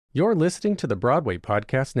You're listening to the Broadway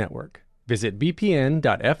Podcast Network. Visit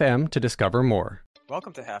bpn.fm to discover more.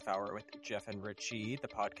 Welcome to Half Hour with Jeff and Richie, the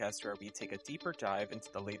podcast where we take a deeper dive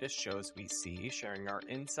into the latest shows we see, sharing our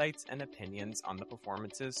insights and opinions on the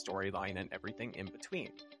performances, storyline, and everything in between.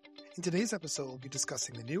 In today's episode, we'll be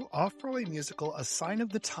discussing the new off-Broadway musical, A Sign of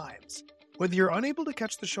the Times. Whether you're unable to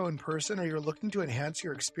catch the show in person or you're looking to enhance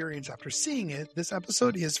your experience after seeing it, this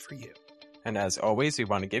episode is for you. And as always, we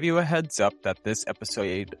want to give you a heads up that this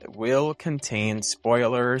episode will contain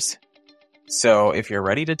spoilers. So if you're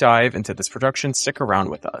ready to dive into this production, stick around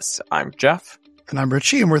with us. I'm Jeff. And I'm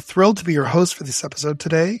Richie, and we're thrilled to be your host for this episode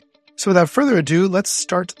today. So without further ado, let's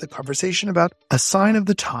start the conversation about A Sign of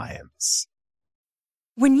the Times.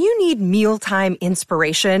 When you need mealtime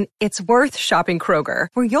inspiration, it's worth shopping Kroger,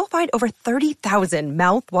 where you'll find over 30,000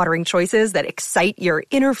 mouth-watering choices that excite your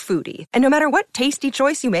inner foodie. And no matter what tasty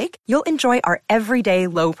choice you make, you'll enjoy our everyday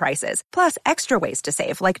low prices, plus extra ways to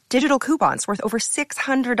save, like digital coupons worth over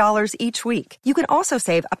 $600 each week. You can also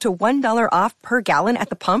save up to $1 off per gallon at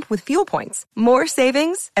the pump with fuel points. More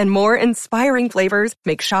savings and more inspiring flavors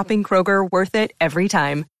make shopping Kroger worth it every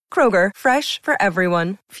time. Kroger, fresh for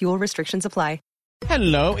everyone. Fuel restrictions apply.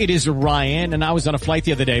 Hello, it is Ryan, and I was on a flight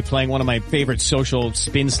the other day playing one of my favorite social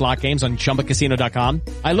spin slot games on ChumbaCasino.com.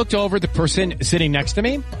 I looked over at the person sitting next to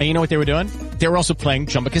me, and you know what they were doing? They were also playing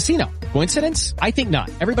Chumba Casino. Coincidence? I think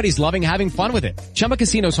not. Everybody's loving having fun with it. Chumba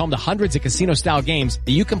Casino is home to hundreds of casino-style games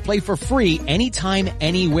that you can play for free anytime,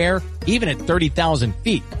 anywhere, even at 30,000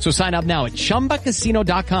 feet. So sign up now at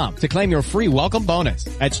ChumbaCasino.com to claim your free welcome bonus.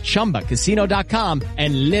 That's ChumbaCasino.com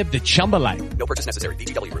and live the Chumba life. No purchase necessary.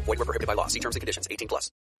 VGW. Void where prohibited by law. See terms and conditions. 18+.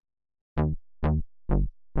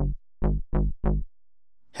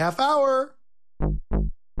 Half hour.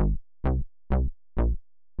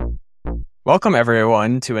 Welcome,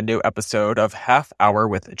 everyone, to a new episode of Half Hour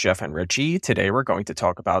with Jeff and Richie. Today, we're going to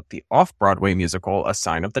talk about the off-Broadway musical, A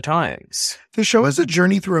Sign of the Times. The show is a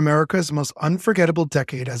journey through America's most unforgettable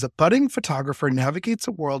decade as a budding photographer navigates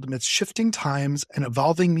a world amidst shifting times and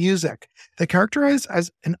evolving music that characterized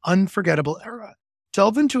as an unforgettable era.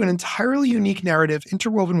 Delve into an entirely unique narrative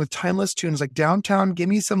interwoven with timeless tunes like Downtown,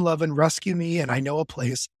 Gimme Some Love, and Rescue Me, and I Know a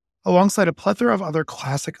Place, alongside a plethora of other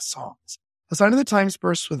classic songs. A Sign of the Times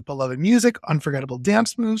bursts with beloved music, unforgettable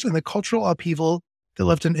dance moves, and the cultural upheaval that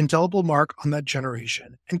left an indelible mark on that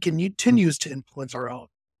generation and continues to influence our own.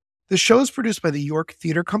 The show is produced by the York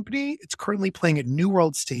Theatre Company. It's currently playing at New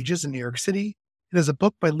World Stages in New York City. It is a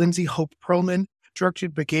book by Lindsay Hope Perlman,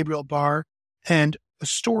 directed by Gabriel Barr, and a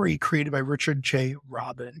story created by Richard J.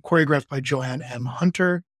 Robin, choreographed by Joanne M.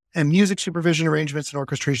 Hunter, and music supervision, arrangements, and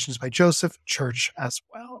orchestrations by Joseph Church as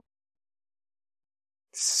well.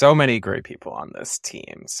 So many great people on this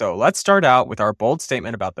team. So let's start out with our bold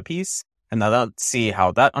statement about the piece, and then let's see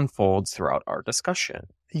how that unfolds throughout our discussion.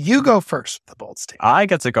 You go first with the bold statement. I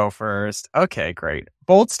get to go first. Okay, great.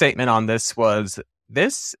 Bold statement on this was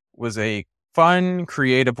a fun,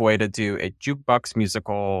 creative way to do a jukebox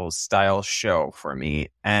musical style show for me.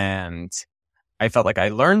 And I felt like I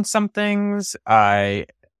learned some things. I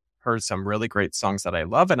heard some really great songs that I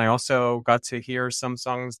love. And I also got to hear some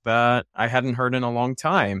songs that I hadn't heard in a long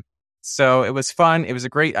time. So it was fun. It was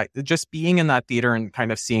just being in that theater and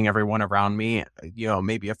kind of seeing everyone around me,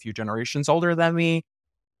 maybe a few generations older than me,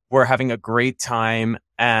 were having a great time.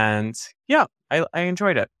 And yeah, I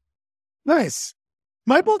enjoyed it. Nice.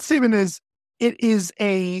 My bold statement is, it is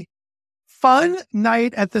a fun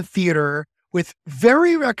night at the theater with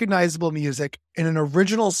very recognizable music and an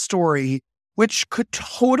original story, which could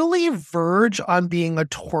totally verge on being a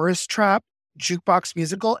tourist trap jukebox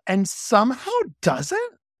musical and somehow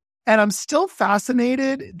doesn't. And I'm still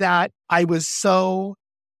fascinated that I was so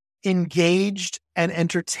engaged and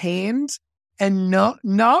entertained. And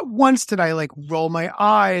not once did I roll my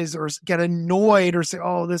eyes or get annoyed or say,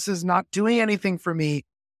 oh, this is not doing anything for me.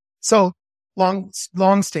 So long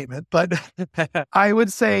statement, but I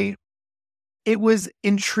would say it was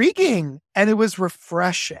intriguing and it was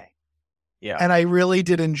refreshing. Yeah. And I really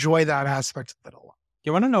did enjoy that aspect of it a lot.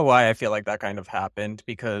 You want to know why I feel like that kind of happened?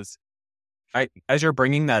 Because as you're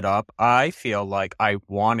bringing that up, I feel like I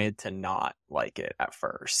wanted to not like it at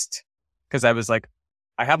first. Because I was like,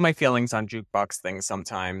 I have my feelings on jukebox things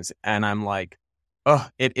sometimes. And I'm like, oh,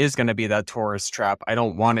 it is going to be that tourist trap. I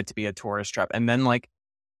don't want it to be a tourist trap. And then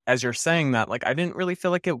as you're saying that, I didn't really feel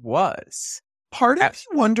like it was. Part of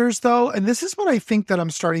me wonders, though, and this is what I think that I'm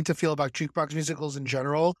starting to feel about jukebox musicals in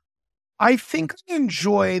general. I think I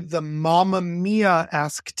enjoy the Mamma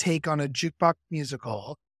Mia-esque take on a jukebox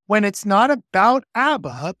musical when it's not about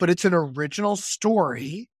ABBA, but it's an original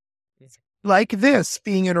story like this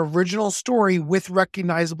being an original story with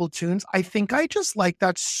recognizable tunes, I think I just like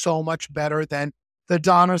that so much better than the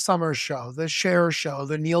Donna Summer show, the Cher show,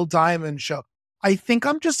 the Neil Diamond show. I think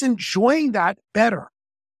I'm just enjoying that better.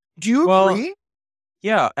 Do you agree?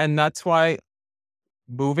 Yeah, and that's why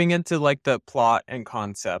moving into like the plot and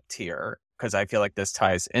concept here, because I feel like this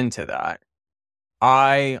ties into that.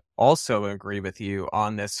 I also agree with you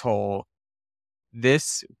on this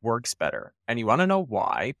works better. And you want to know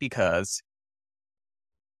why? Because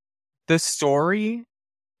the story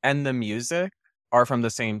and the music are from the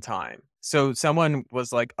same time. So someone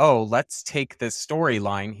was like, oh, let's take this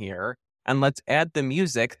storyline here and let's add the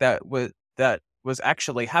music that was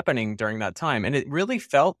actually happening during that time. And it really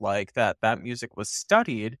felt like that music was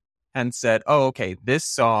studied and said, oh, okay, this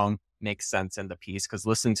song makes sense in the piece because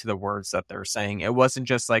listen to the words that they're saying. It wasn't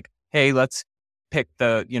just like, hey, let's pick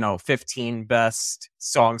the 15 best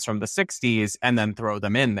songs from the 60s and then throw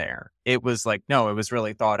them in there. It was like, no, it was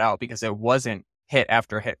really thought out because it wasn't hit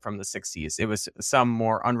after hit from the 60s. It was some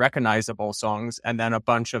more unrecognizable songs and then a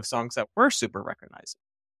bunch of songs that were super recognizable.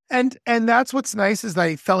 And that's what's nice is that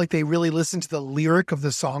I felt like they really listened to the lyric of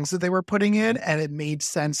the songs that they were putting in, and it made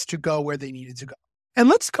sense to go where they needed to go. And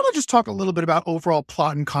let's kind of just talk a little bit about overall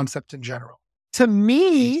plot and concept in general. To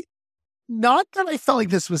me, not that I felt like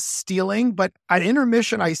this was stealing, but at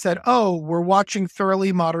intermission, I said, oh, we're watching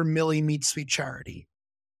Thoroughly Modern Millie meet Sweet Charity.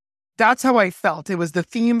 That's how I felt. It was the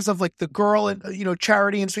themes of like the girl and,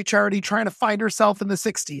 Charity and Sweet Charity trying to find herself in the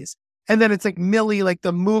 60s. And then it's like Millie, like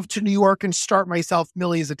the move to New York and start myself.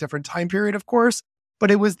 Millie is a different time period, of course, but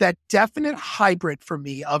it was that definite hybrid for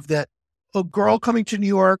me of a girl coming to New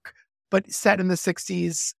York, but set in the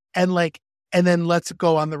 60s and then let's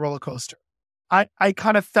go on the roller coaster. I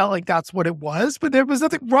kind of felt like that's what it was, but there was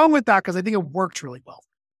nothing wrong with that because I think it worked really well.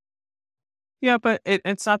 Yeah, but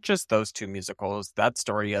it's not just those two musicals. That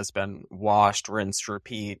story has been washed, rinsed,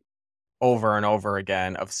 repeat over and over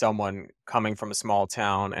again of someone coming from a small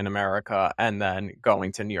town in America and then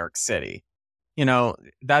going to New York City.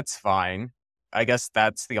 That's fine. I guess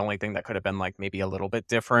that's the only thing that could have been like maybe a little bit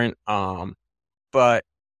different. But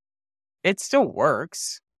it still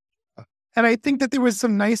works. And I think that there was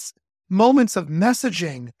some nice moments of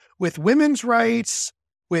messaging with women's rights,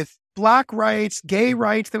 with Black rights, gay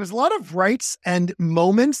rights. There was a lot of rights and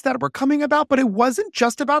moments that were coming about, but it wasn't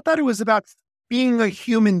just about that. It was about being a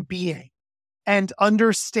human being and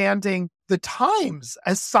understanding the times,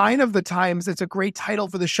 a sign of the times. It's a great title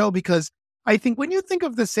for the show because I think when you think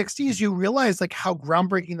of the 60s, you realize like how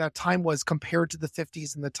groundbreaking that time was compared to the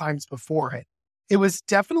 50s and the times before it. It was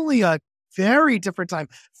definitely a very different time,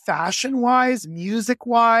 fashion-wise,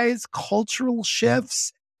 music-wise, cultural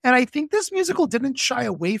shifts. And I think this musical didn't shy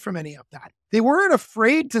away from any of that. They weren't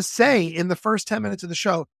afraid to say in the first 10 minutes of the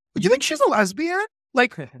show, do you think she's a lesbian?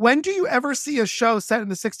 Like, when do you ever see a show set in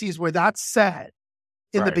the 60s where that's said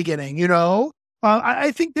in the beginning,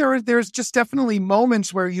 I think there's just definitely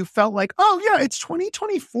moments where you felt like, oh, yeah, it's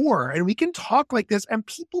 2024 and we can talk like this. And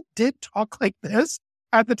people did talk like this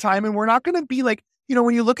at the time. And we're not going to be like,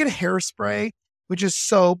 when you look at Hairspray, which is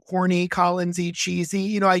so corny, Collinsy,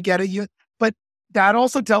 cheesy, I get it. But that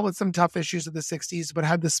also dealt with some tough issues of the 60s, but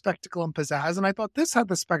had the spectacle and pizzazz. And I thought this had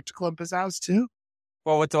the spectacle and pizzazz too.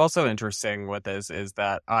 Well, what's also interesting with this is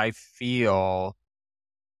that I feel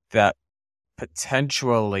that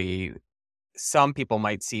potentially some people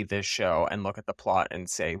might see this show and look at the plot and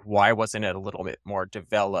say, why wasn't it a little bit more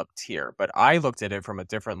developed here? But I looked at it from a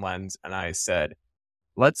different lens and I said,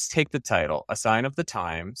 let's take the title, A Sign of the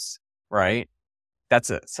Times, right?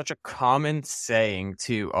 That's such a common saying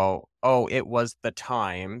to, oh, it was the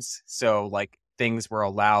times. So like things were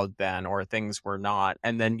allowed then or things were not.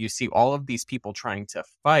 And then you see all of these people trying to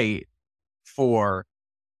fight for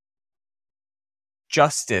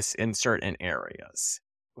justice in certain areas.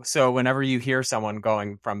 So whenever you hear someone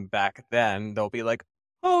going from back then, they'll be like,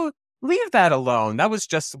 oh, leave that alone. That was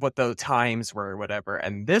just what the times were, whatever.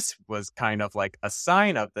 And this was kind of like a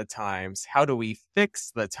sign of the times. How do we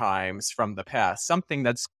fix the times from the past? Something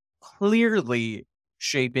that's clearly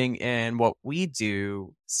shaping in what we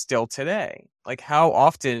do still today. Like, how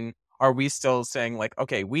often are we still saying like,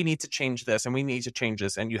 okay, we need to change this and we need to change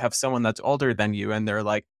this. And you have someone that's older than you and they're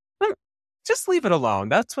like, just leave it alone.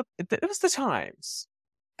 That's what it was, the times.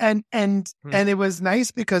 And it was nice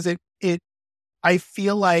because it I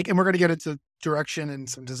feel like, and we're going to get into direction and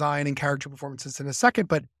some design and character performances in a second,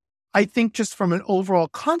 but I think just from an overall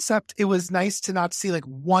concept, it was nice to not see like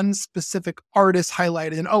one specific artist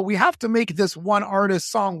highlighted and, oh, we have to make this one artist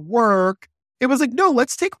song work. It was like, no,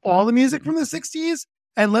 let's take all the music from the 60s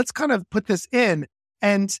and let's kind of put this in.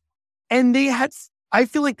 And they had I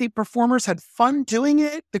feel like the performers had fun doing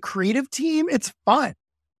it. The creative team, it's fun.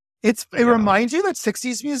 It reminds you that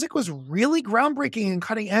 60s music was really groundbreaking and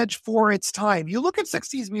cutting edge for its time. You look at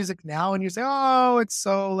 60s music now and you say, oh, it's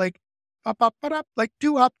so like up, like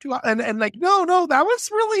do up. And like, no, that was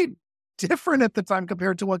really different at the time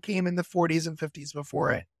compared to what came in the 40s and 50s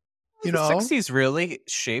before it. The 60s really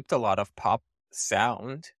shaped a lot of pop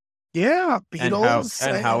sound. Yeah, Beatles.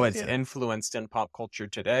 And how it's influenced in pop culture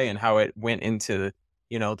today and how it went into,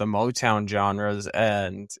 the Motown genres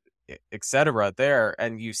and etc. there,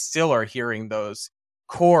 and you still are hearing those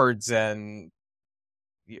chords and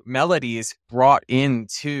melodies brought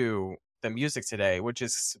into the music today, which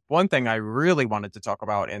is one thing I really wanted to talk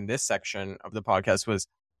about in this section of the podcast was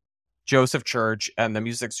Joseph Church and the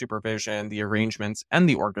music supervision, the arrangements, and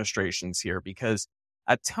the orchestrations here, because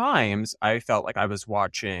at times I felt like I was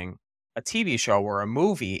watching a TV show or a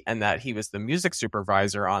movie and that he was the music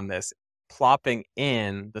supervisor on this, plopping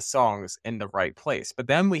in the songs in the right place. But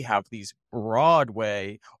then we have these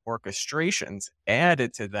Broadway orchestrations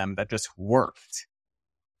added to them that just worked.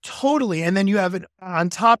 Totally. And then you have it on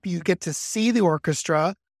top, you get to see the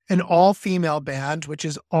orchestra, an all-female band, which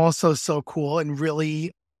is also so cool and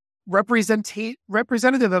really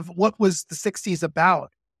representative of what was the 60s about,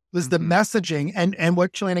 was the messaging and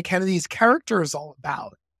what Jelena Kennedy's character is all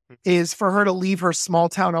about, is for her to leave her small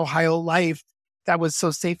town Ohio life that was so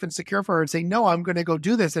safe and secure for her and say, no, I'm going to go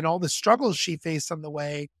do this, and all the struggles she faced on the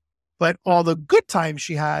way, but all the good times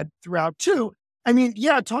she had throughout too. I mean,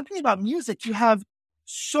 yeah, talking about music, you have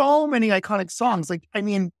so many iconic songs. Like, I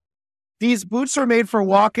mean, These Boots Are Made for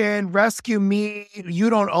Walking, Rescue Me, You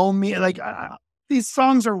Don't Own Me. Like, these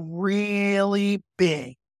songs are really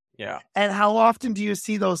big. Yeah. And how often do you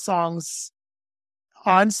see those songs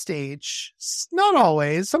on stage? Not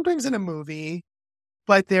always, sometimes in a movie,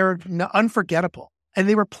 but they're unforgettable. And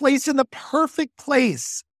they were placed in the perfect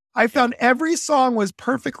place. I found every song was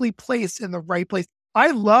perfectly placed in the right place.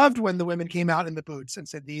 I loved when the women came out in the boots and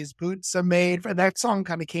said, these boots are made, and that song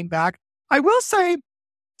kind of came back. I will say,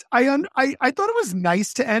 I thought it was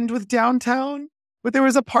nice to end with Downtown, but there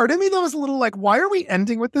was a part of me that was a little like, why are we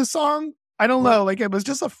ending with this song? I don't know. Like, it was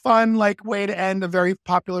just a fun, like, way to end a very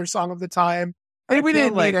popular song of the time. And we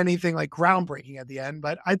didn't need anything like groundbreaking at the end,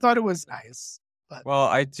 but I thought it was nice. But. Well,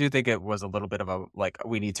 I do think it was a little bit of a, like,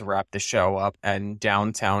 we need to wrap the show up, and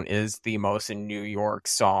Downtown is the most New York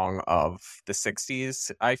song of the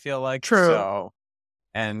 60s, I feel like. True. So,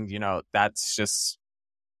 and, that's just,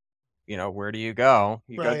 where do you go?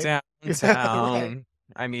 You go downtown. Right.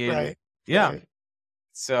 I mean, right. yeah. Right.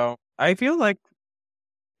 So I feel like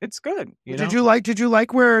it's good. Did you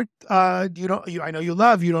like where, I know you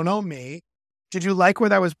love You Don't Own Me. Did you like where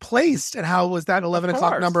that was placed, and how was that 11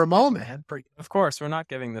 o'clock number moment? Of course, we're not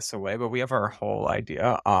giving this away, but we have our whole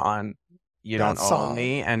idea on You Don't Own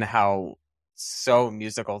Me and how so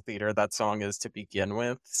musical theater that song is to begin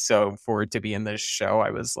with. So for it to be in this show,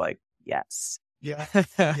 I was like, yes. Yeah.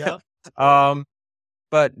 Yeah.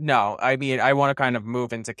 But no, I mean, I want to kind of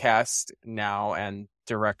move into cast now and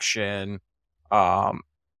direction,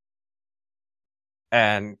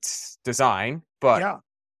 and design. But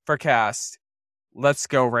for cast, let's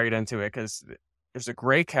go right into it, because there's a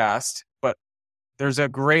great cast, but there's a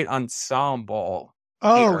great ensemble.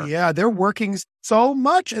 Oh, here. yeah. They're working so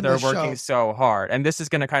much in this show. They're working so hard. And this is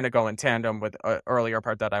going to kind of go in tandem with an earlier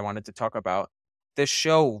part that I wanted to talk about. This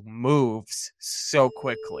show moves so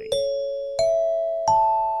quickly.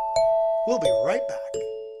 We'll be right back.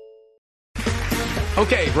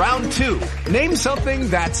 Okay, round two. Name something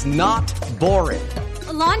that's not boring.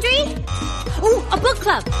 A laundry? Ooh, a book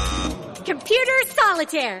club. Computer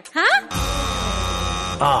solitaire, huh?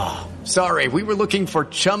 Ah, sorry, we were looking for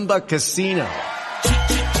Chumba Casino.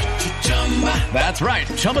 That's right,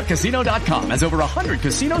 ChumbaCasino.com has over 100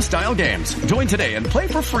 casino-style games. Join today and play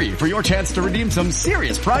for free for your chance to redeem some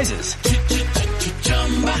serious prizes.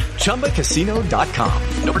 ChumbaCasino.com.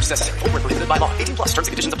 No purchase necessary. Void where prohibited by law. 18+ terms and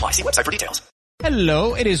conditions apply. See website for details.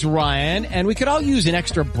 Hello, it is Ryan, and we could all use an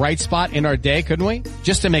extra bright spot in our day, couldn't we?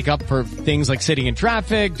 Just to make up for things like sitting in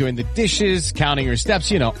traffic, doing the dishes, counting your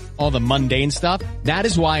steps, all the mundane stuff. That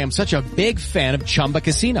is why I'm such a big fan of Chumba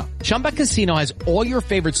Casino. Chumba Casino has all your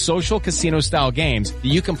favorite social casino-style games that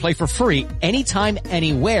you can play for free anytime,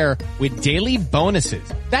 anywhere with daily bonuses.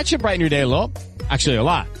 That should brighten your day a little. Actually, a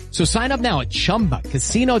lot. So sign up now at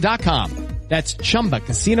ChumbaCasino.com. That's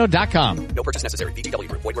ChumbaCasino.com. No purchase necessary. VGW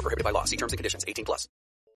Group. Void where prohibited by law. See terms and conditions. 18+.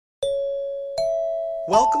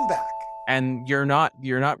 Welcome back. And you're not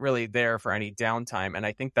really there for any downtime. And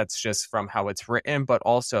I think that's just from how it's written, but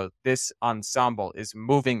also this ensemble is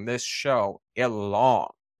moving this show along,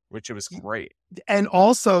 which was great. And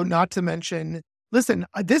also, not to mention listen,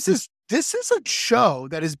 this is a show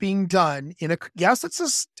that is being done in yes, it's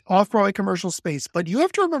a off-Broadway commercial space, but you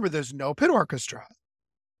have to remember there's no pit orchestra.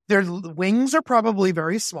 Their wings are probably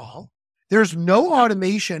very small. There's no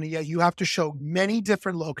automation, yet you have to show many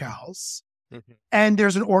different locales. Mm-hmm. And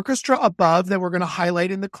there's an orchestra above that we're going to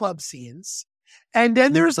highlight in the club scenes. And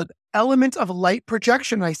then there's an element of light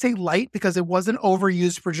projection. I say light because it wasn't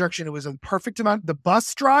overused projection. It was a perfect amount. The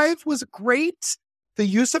bus drive was great. The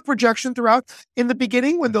use of projection throughout. In the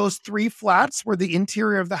beginning, when those 3 flats were the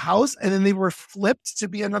interior of the house and then they were flipped to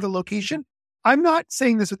be another location. I'm not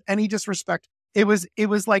saying this with any disrespect. It was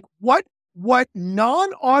like what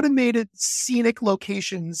non-automated scenic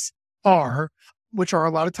locations are, which are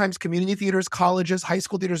a lot of times community theaters, colleges, high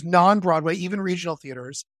school theaters, non-Broadway, even regional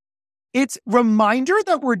theaters. It's reminder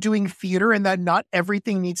that we're doing theater and that not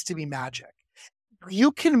everything needs to be magic.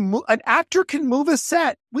 You can an actor can move a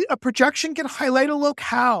set. A projection can highlight a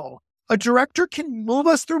locale. A director can move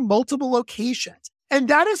us through multiple locations. And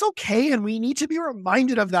that is okay. And we need to be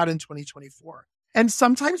reminded of that in 2024. And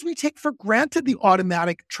sometimes we take for granted the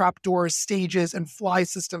automatic trapdoors, stages, and fly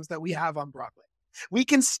systems that we have on Broadway. We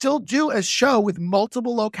can still do a show with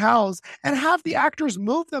multiple locales and have the actors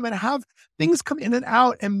move them and have things come in and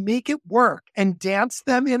out and make it work and dance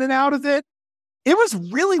them in and out of it. It was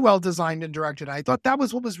really well designed and directed. I thought that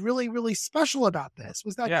was what was really, really special about this,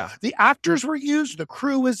 was that the actors were used, the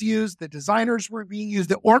crew was used, the designers were being used,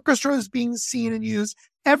 the orchestra was being seen and used.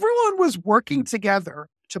 Everyone was working together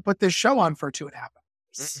to put this show on for 2.5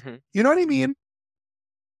 hours. Mm-hmm. You know what I mean?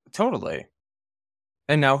 Totally.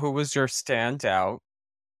 And now, who was your standout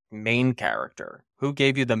main character? Who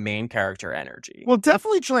gave you the main character energy? Well,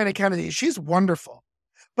 definitely Jelena Kennedy. She's wonderful.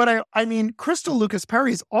 But I mean, Crystal Lucas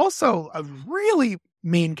Perry is also a really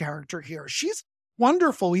main character here. She's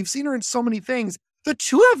wonderful. We've seen her in so many things. The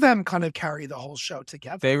two of them kind of carry the whole show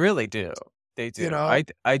together. They really do. They do. You know?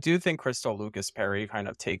 I do think Crystal Lucas Perry kind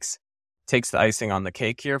of takes the icing on the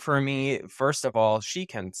cake here for me. First of all, she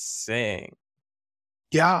can sing.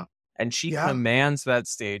 Yeah. And she commands that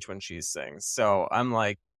stage when she sings. So I'm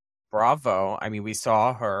like, bravo. I mean, we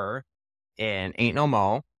saw her in Ain't No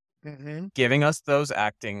Mo, giving us those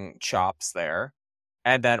acting chops there.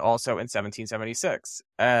 And then also in 1776.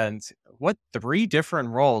 And what 3 different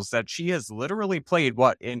roles that she has literally played,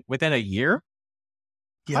 within a year?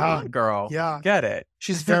 Yeah. Come on, girl. Yeah. Get it.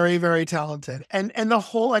 She's very, very talented. And the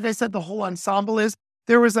whole, like I said, the whole ensemble is,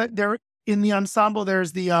 there in the ensemble,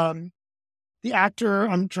 there's the actor,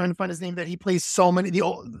 I'm trying to find his name, that he plays so many,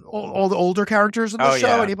 all the older characters in the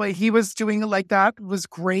show. Yeah. And he was doing it like that. It was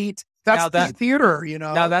great. That's the theater, you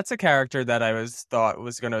know. Now that's a character that I thought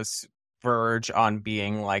was going to verge on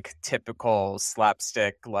being like typical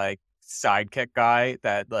slapstick, like sidekick guy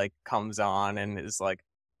that like comes on and is like,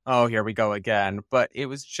 oh, here we go again. But it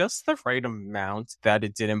was just the right amount that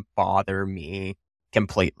it didn't bother me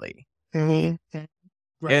completely. Mm-hmm.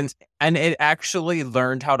 Right. And it actually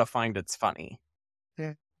learned how to find its funny.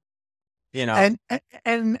 Yeah. You know.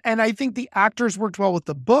 And I think the actors worked well with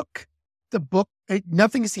the book. The book,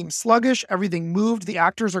 nothing seemed sluggish. Everything moved. The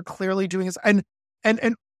actors are clearly doing this. And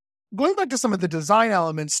going back to some of the design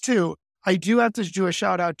elements too, I do have to do a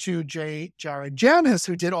shout out to Jared Janis,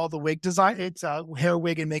 who did all the wig design. It's hair,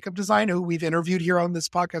 wig, and makeup design, who we've interviewed here on this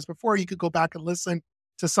podcast before. You could go back and listen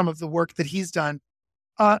to some of the work that he's done.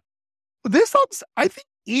 I think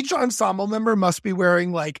each ensemble member must be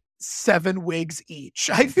wearing like 7 wigs each.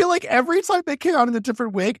 I feel like every time they came out in a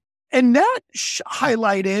different wig, and that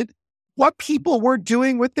highlighted what people were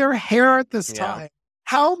doing with their hair at this time.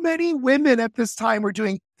 How many women at this time were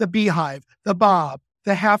doing the beehive, the bob,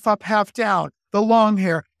 the half up, half down, the long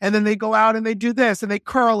hair, and then they go out and they do this and they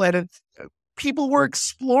curl it, and people were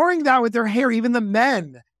exploring that with their hair, even the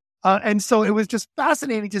men. And so it was just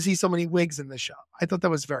fascinating to see so many wigs in the show. I thought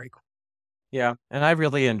that was very cool. Yeah, and I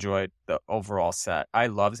really enjoyed the overall set. I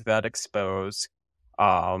loved that expose,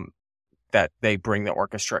 that they bring the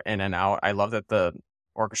orchestra in and out. I love that the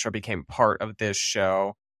orchestra became part of this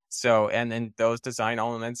show. So, and then those design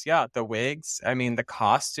elements, the wigs, I mean, the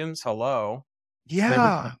costumes, hello.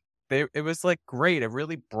 Yeah. It was like great. It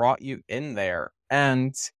really brought you in there.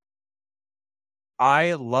 And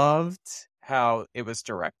I loved how it was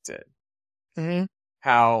directed. Mm-hmm.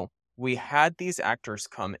 How we had these actors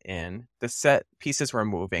come in, the set pieces were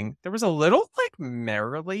moving. There was a little like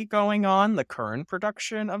Merrily going on, the current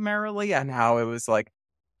production of Merrily, and how it was like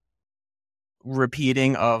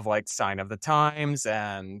repeating of like Sign of the Times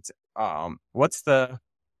and what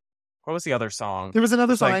was the other song? There was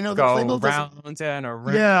another song. Like, I know go the round and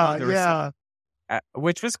around. Yeah.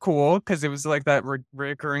 which was cool because it was like that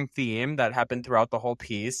recurring theme that happened throughout the whole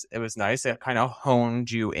piece. It was nice. It kind of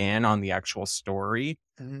honed you in on the actual story.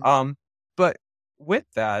 But with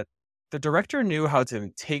that, the director knew how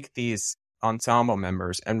to take these ensemble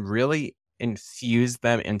members and really infuse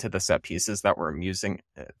them into the set pieces that were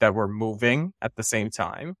moving at the same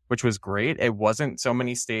time, which was great. It wasn't so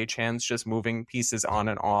many stagehands just moving pieces on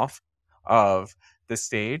and off of the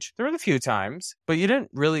stage. There were a few times, but you didn't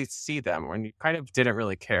really see them when you kind of didn't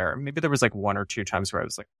really care. Maybe there was like 1 or 2 times where I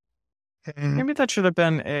was like, maybe that should have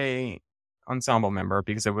been a ensemble member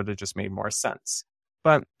because it would have just made more sense.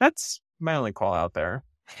 But that's my only call out there.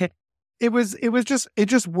 It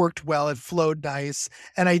just worked well. It flowed nice.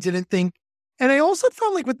 And I didn't think, and I also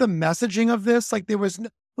felt like with the messaging of this, like there was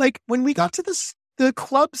like when we got to the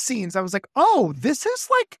club scenes, I was like, oh, this is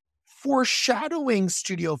like foreshadowing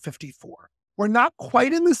Studio 54. We're not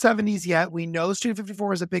quite in the 70s yet. We know Studio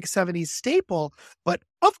 54 is a big 70s staple, but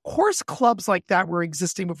of course clubs like that were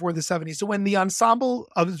existing before the 70s. So when the ensemble,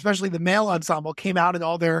 especially the male ensemble, came out in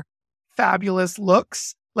all their fabulous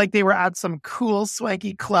looks, like they were at some cool,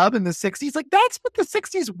 swanky club in the 60s, like that's what the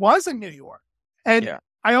 60s was in New York. And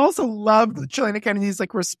I also loved Chilina Kennedy's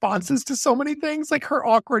like responses to so many things, like her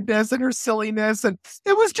awkwardness and her silliness. And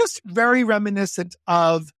it was just very reminiscent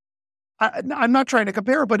of, I'm not trying to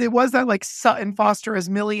compare, but it was that like Sutton Foster as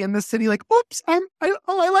Millie in the city, like, oops, I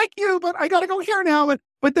like you, but I got to go here now.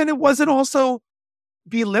 But then it wasn't also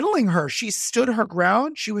belittling her. She stood her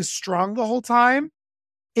ground. She was strong the whole time.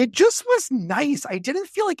 It just was nice. I didn't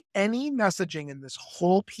feel like any messaging in this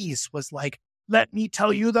whole piece was like, let me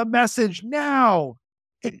tell you the message now.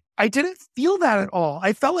 I didn't feel that at all.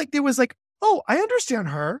 I felt like there was like, oh, I understand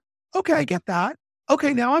her. Okay, I get that.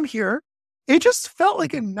 Okay, now I'm here. It just felt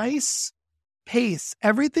like a nice pace.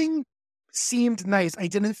 Everything seemed nice. I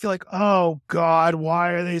didn't feel like, oh God,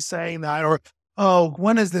 why are they saying that? Or, oh,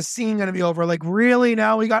 when is this scene going to be over? Like, really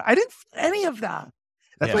now I didn't feel any of that.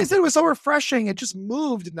 That's why I said it was so refreshing. It just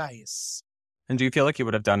moved nice. And do you feel like you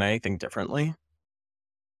would have done anything differently?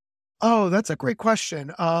 Oh, that's a great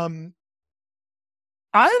question. I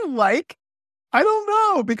don't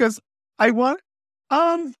know, because I'd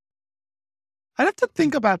have to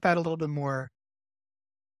think about that a little bit more.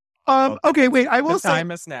 Okay, wait, I will say. The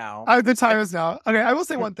time is now. The time is now. Okay, I will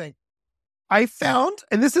say one thing. I found,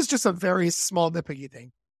 and this is just a very small nitpicky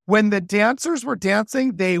thing, when the dancers were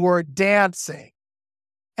dancing, they were dancing.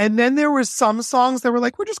 And then there were some songs that were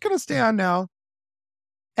like, we're just going to stand now.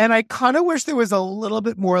 And I kind of wish there was a little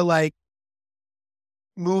bit more like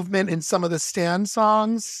movement in some of the stand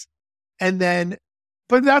songs. And then,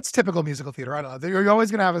 but that's typical musical theater. I don't know. You're always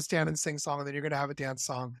going to have a stand and sing song, and then you're going to have a dance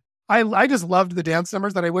song. I just loved the dance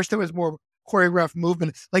numbers, that I wish there was more choreographed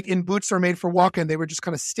movement. Like in Boots Are Made for Walking, they were just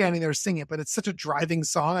kind of standing there singing, but it's such a driving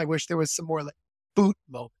song. I wish there was some more like boot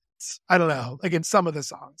moments. I don't know, like in some of the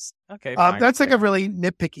songs. Okay, that's like a really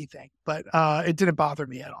nitpicky thing, but it didn't bother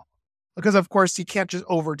me at all. Because of course you can't just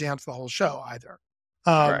over dance the whole show either.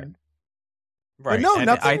 Right. But no, and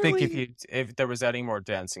nothing I think really... if there was any more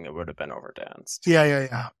dancing, it would have been over danced.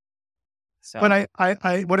 Yeah. So. But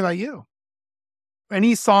I what about you?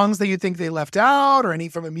 Any songs that you think they left out, or any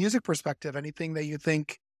from a music perspective, anything that do you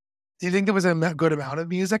think there was a good amount of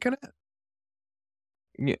music in it?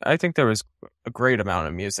 Yeah, I think there was a great amount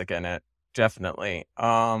of music in it, definitely.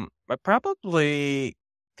 But probably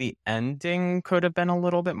the ending could have been a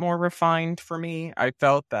little bit more refined for me. I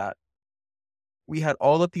felt that we had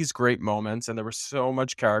all of these great moments, and there was so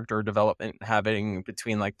much character development happening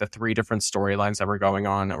between like the 3 different storylines that were going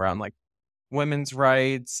on around like women's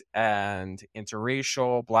rights and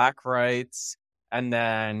interracial Black rights, and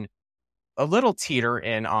then a little teeter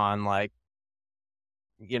in on like,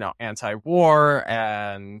 you know, anti-war,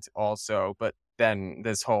 and also, but then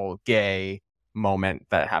this whole gay moment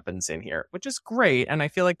that happens in here, which is great. And I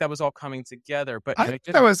feel like that was all coming together, but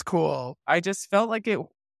that was cool. I just felt like it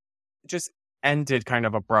just ended kind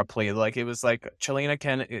of abruptly. Like it was like Chilina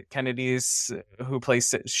Kennedy's,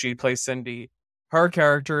 she plays Cindy. Her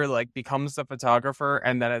character like becomes the photographer,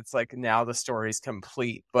 and then it's like now the story's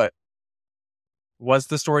complete. But was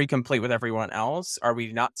the story complete with everyone else? Are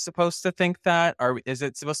we not supposed to think that? Is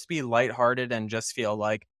it supposed to be lighthearted and just feel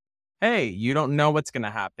like, hey, you don't know what's going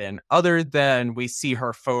to happen, other than we see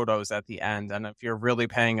her photos at the end, and if you're really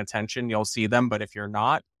paying attention, you'll see them. But if you're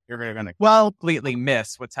not, you're going to completely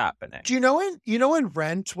miss what's happening. Do you know in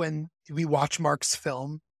Rent, when we watch Mark's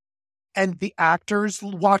film, and the actors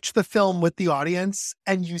watch the film with the audience,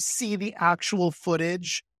 and you see the actual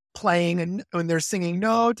footage playing, and when they're singing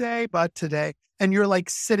 "No Day But Today," and you're like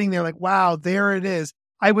sitting there like, wow, there it is.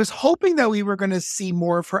 I was hoping that we were going to see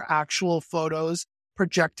more of her actual photos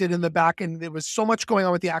projected in the back, and there was so much going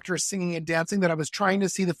on with the actors singing and dancing that I was trying to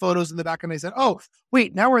see the photos in the back, and I said, oh,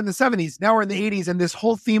 wait, now we're in the 70s, now we're in the 80s, and this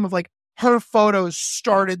whole theme of like her photos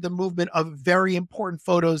started the movement of very important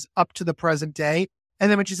photos up to the present day. And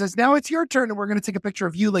then when she says, now it's your turn and we're going to take a picture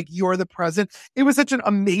of you like you're the present, it was such an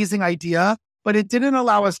amazing idea, but it didn't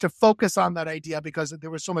allow us to focus on that idea because there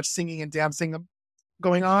was so much singing and dancing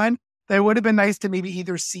going on. That it would have been nice to maybe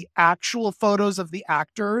either see actual photos of the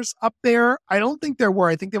actors up there. I don't think there were.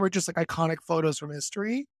 I think they were just like iconic photos from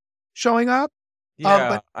history showing up.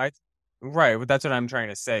 Yeah, right. But that's what I'm trying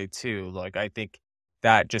to say too. Like, I think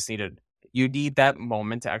that just you need that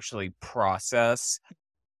moment to actually process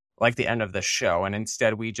like the end of the show. And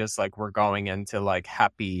instead we just like, we're going into like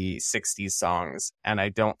happy 60s songs. And I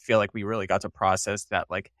don't feel like we really got to process that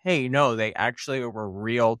like, hey, no, they actually were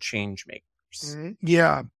real change makers. Mm-hmm.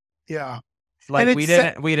 Yeah. Yeah. Like we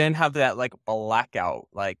didn't have that like blackout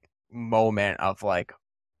like moment of like,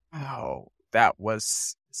 oh, that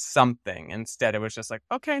was something. Instead, it was just like,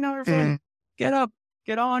 okay, now everyone get up,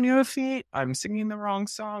 get on your feet. I'm singing the wrong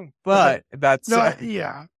song, but that's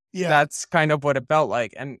that's kind of what it felt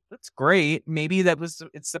like, and that's great. Maybe it's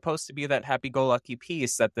supposed to be that happy-go-lucky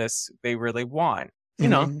piece that they really want, you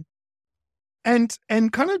know. And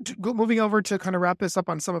kind of moving over to kind of wrap this up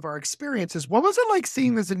on some of our experiences, what was it like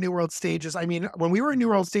seeing this in New World Stages? I mean, when we were in New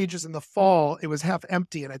World Stages in the fall, it was half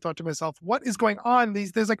empty. And I thought to myself, what is going on?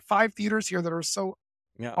 There's like 5 theaters here that are so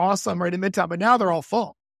awesome right in Midtown, but now they're all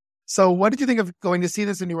full. So what did you think of going to see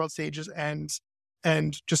this in New World Stages and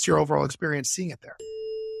just your overall experience seeing it there?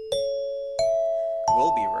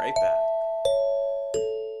 We'll be right back.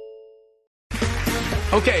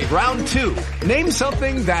 Okay, round 2. Name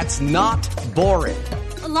something that's not boring.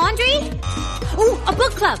 A laundry? Ooh, a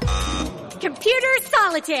book club. Computer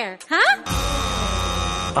solitaire, huh?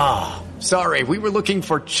 Ah, sorry, we were looking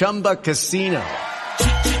for Chumba Casino.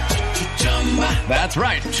 That's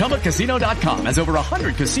right, ChumbaCasino.com has over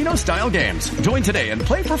 100 casino-style games. Join today and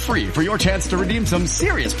play for free for your chance to redeem some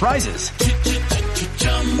serious prizes.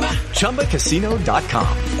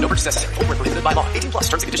 ChumbaCasino.com. No purchase necessary. Void where prohibited by law. 18+.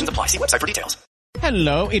 Terms and conditions apply. See website for details.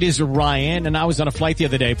 Hello, it is Ryan, and I was on a flight the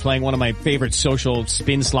other day playing one of my favorite social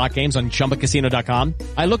spin slot games on ChumbaCasino.com.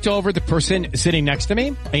 I looked over the person sitting next to me,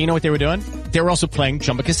 and you know what they were doing? They were also playing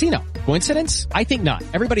Chumba Casino. Coincidence? I think not.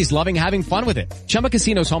 Everybody's loving having fun with it. Chumba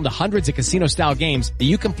Casino is home to hundreds of casino-style games that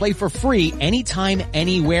you can play for free anytime,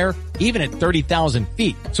 anywhere, even at 30,000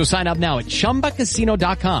 feet. So sign up now at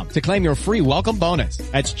ChumbaCasino.com to claim your free welcome bonus.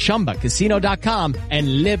 That's ChumbaCasino.com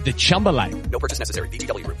and live the Chumba life. No purchase necessary.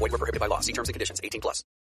 VGW. Void where prohibited by law. See terms and conditions. 18+.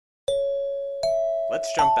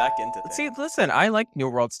 Let's jump back into things. See, listen, I like New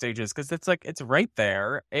World Stages because it's right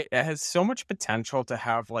there. It has so much potential to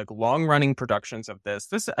have like long running productions of this.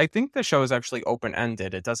 I think the show is actually open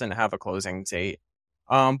ended. It doesn't have a closing date.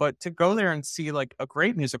 But to go there and see like a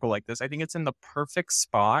great musical like this, I think it's in the perfect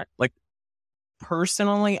spot. Like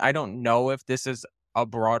personally, I don't know if this is a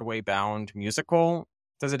Broadway bound musical.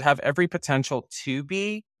 Does it have every potential to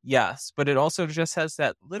be? Yes, but it also just has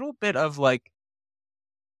that little bit of like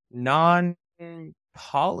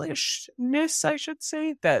non-polishedness, I should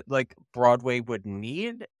say, that like Broadway would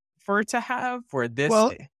need for it to have. Where this,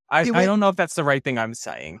 I don't know if that's the right thing I'm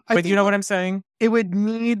saying, but you know what I'm saying? It would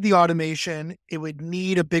need the automation. It would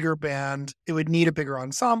need a bigger band. It would need a bigger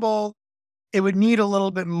ensemble. It would need a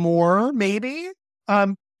little bit more, maybe.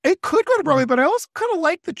 It could go to Broadway, but I also kind of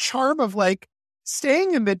like the charm of like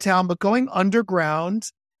staying in Midtown, but going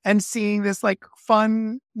underground and seeing this like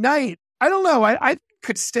fun night. I don't know. I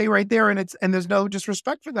could stay right there, and there's no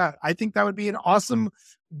disrespect for that. I think that would be an awesome,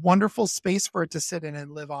 wonderful space for it to sit in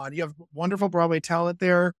and live on. You have wonderful Broadway talent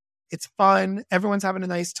there. It's fun. Everyone's having a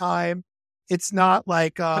nice time. It's not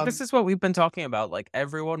like but this is what we've been talking about. Like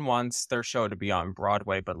everyone wants their show to be on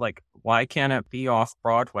Broadway, but like why can't it be off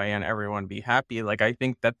Broadway and everyone be happy? Like I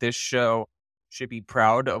think that this show should be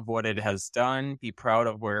proud of what it has done, be proud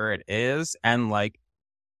of where it is, and like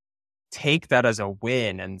take that as a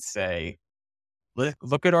win and say,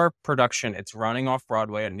 look at our production. It's running off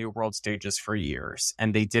Broadway at New World Stages for years,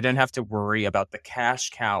 and they didn't have to worry about the cash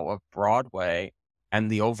cow of Broadway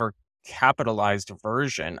and the over-capitalized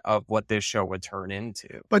version of what this show would turn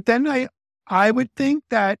into. But then I would think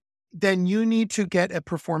that then you need to get a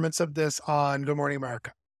performance of this on Good Morning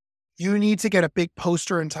America. You need to get a big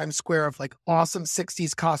poster in Times Square of like awesome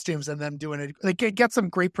 60s costumes and them doing it. Like get some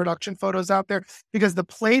great production photos out there, because the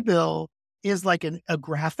playbill is like a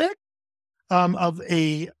graphic of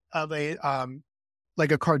a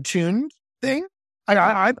like a cartoon thing.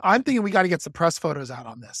 I'm thinking we got to get some press photos out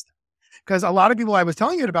on this, because a lot of people I was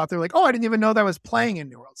telling you about, they're like, oh, I didn't even know that was playing in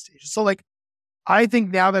New World Stages. So like I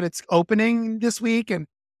think now that it's opening this week and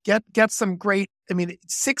get some great,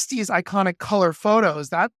 60s iconic color photos,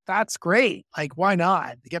 that's great. Like, why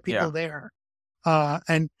not? Get people there.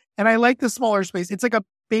 And I like the smaller space. It's like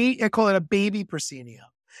I call it a baby proscenium,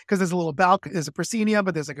 because there's a little balcony, there's a proscenium,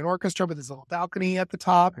 but there's like an orchestra, but there's a little balcony at the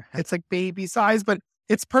top. It's like baby size, but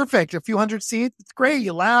it's perfect. A few hundred seats. It's great.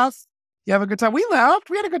 You laugh. You have a good time. We laughed.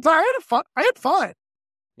 We had a good time. I had fun.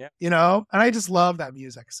 Yeah. And I just love that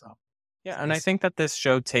music. So. Yeah, and I think that this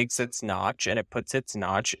show takes its notch and it puts its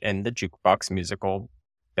notch in the jukebox musical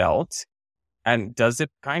belt and does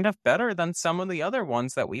it kind of better than some of the other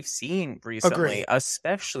ones that we've seen recently,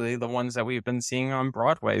 especially the ones that we've been seeing on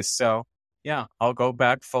Broadway. So, yeah, I'll go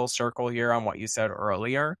back full circle here on what you said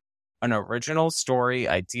earlier. An original story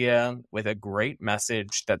idea with a great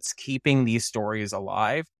message that's keeping these stories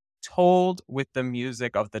alive, told with the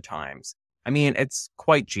music of the times. I mean, it's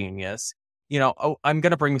quite genius. I'm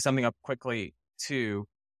going to bring something up quickly, too.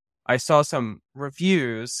 I saw some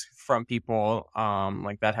reviews from people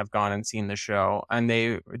that have gone and seen the show, and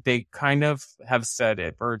they kind of have said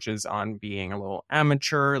it verges on being a little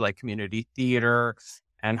amateur, like community theater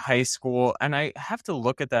and high school. And I have to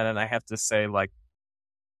look at that and I have to say, like,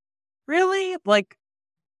 really? Like,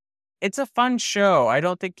 it's a fun show. I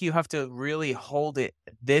don't think you have to really hold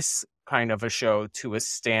this kind of a show to a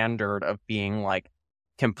standard of being like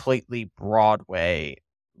completely Broadway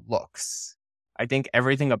looks. I think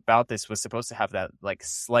everything about this was supposed to have that like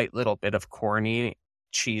slight little bit of corny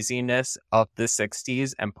cheesiness of the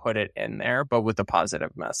 60s and put it in there, but with a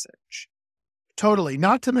positive message. Totally.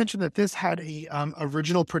 Not to mention that this had a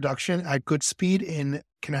original production at Goodspeed in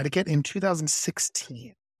Connecticut in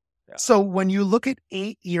 2016. Yeah. So when you look at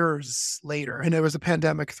 8 years later, and there was a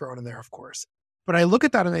pandemic thrown in there, of course, but I look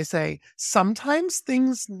at that and I say, sometimes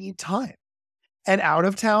things need time. And out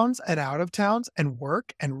of towns and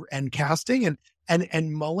work and casting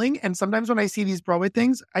and mulling. And sometimes when I see these Broadway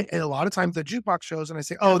things, a lot of times the jukebox shows and I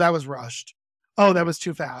say, oh, that was rushed. Oh, that was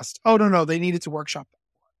too fast. Oh, no, they needed to workshop that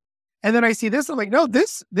more. And then I see this, I'm like, no,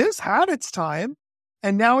 this had its time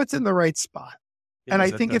and now it's in the right spot. And I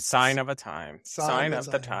think it's sign of a time. Sign of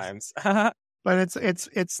the times. But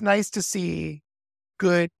it's nice to see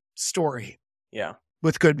good story. Yeah.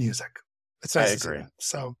 With good music. It's nice. I agree.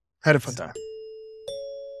 So I had a fun time.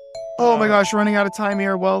 Oh my gosh, running out of time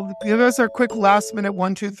here. Well, give us our quick last minute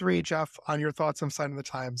 1, 2, 3, Jeff, on your thoughts on Sign of the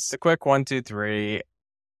Times. The quick 1, 2, 3.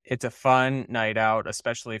 It's a fun night out,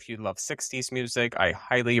 especially if you love 60s music. I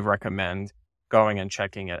highly recommend going and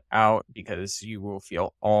checking it out because you will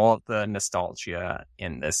feel all the nostalgia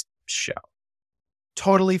in this show.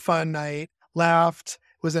 Totally fun night. Laughed,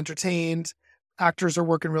 was entertained. Actors are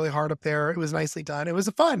working really hard up there. It was nicely done. It was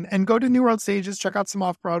fun. And go to New World Stages, check out some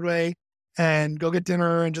off-Broadway, and go get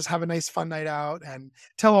dinner and just have a nice fun night out and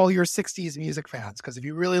tell all your 60s music fans, because if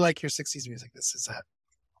you really like your 60s music, this is it.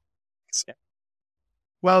 Yeah.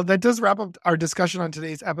 Well, that does wrap up our discussion on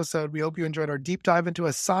today's episode. We hope you enjoyed our deep dive into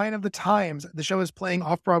A Sign of the Times. The show is playing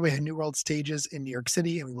off-Broadway at New World Stages in New York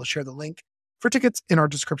City, and we will share the link for tickets in our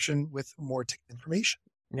description with more ticket information.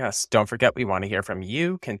 Yes, don't forget we want to hear from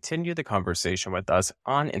you. Continue the conversation with us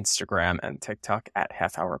on Instagram and TikTok at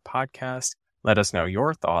Half Hour Podcast. Let us know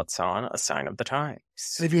your thoughts on A Sign of the Times.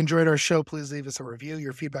 And if you enjoyed our show, please leave us a review.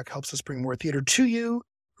 Your feedback helps us bring more theater to you.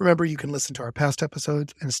 Remember, you can listen to our past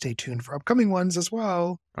episodes and stay tuned for upcoming ones as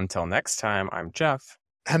well. Until next time, I'm Jeff.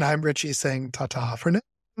 And I'm Richie saying ta-ta for now.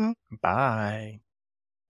 Bye.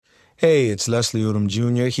 Hey, it's Leslie Odom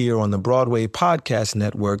Jr. here on the Broadway Podcast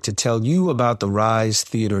Network to tell you about the Rise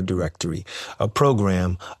Theater Directory, a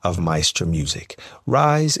program of Maestro Music.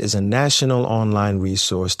 Rise is a national online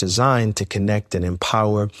resource designed to connect and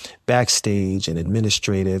empower backstage and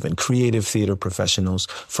administrative and creative theater professionals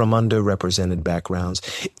from underrepresented backgrounds.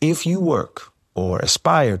 If you work or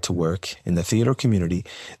aspire to work in the theater community,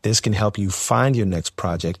 this can help you find your next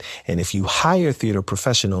project. And if you hire theater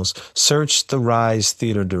professionals, search the Rise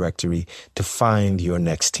Theater Directory to find your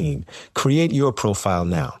next team. Create your profile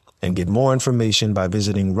now and get more information by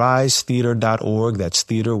visiting risetheater.org. That's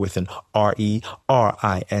theater with an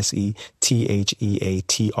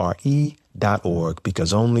RERISETHEATRE.org,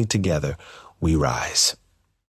 because only together we rise.